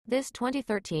This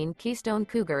 2013 Keystone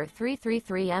Cougar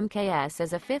 333 MKS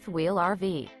is a fifth-wheel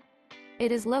RV.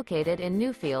 It is located in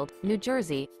Newfield, New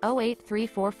Jersey,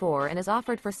 08344 and is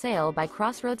offered for sale by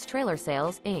Crossroads Trailer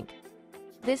Sales, Inc.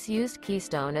 This used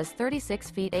Keystone is 36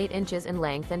 feet 8 inches in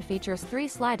length and features 3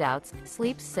 slideouts,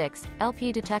 sleeps 6,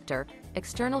 LP detector,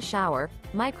 external shower,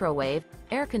 microwave,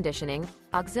 air conditioning,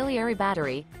 auxiliary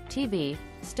battery, TV,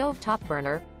 stove top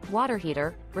burner, water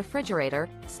heater, refrigerator,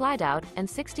 slideout, and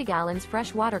 60 gallons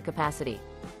fresh water capacity.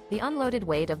 The unloaded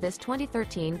weight of this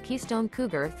 2013 Keystone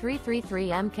Cougar 333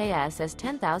 MKS is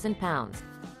 10,000 pounds.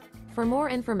 For more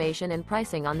information and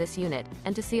pricing on this unit,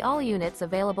 and to see all units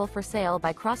available for sale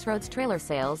by Crossroads Trailer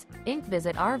Sales, Inc.,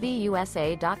 visit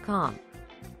RVUSA.com.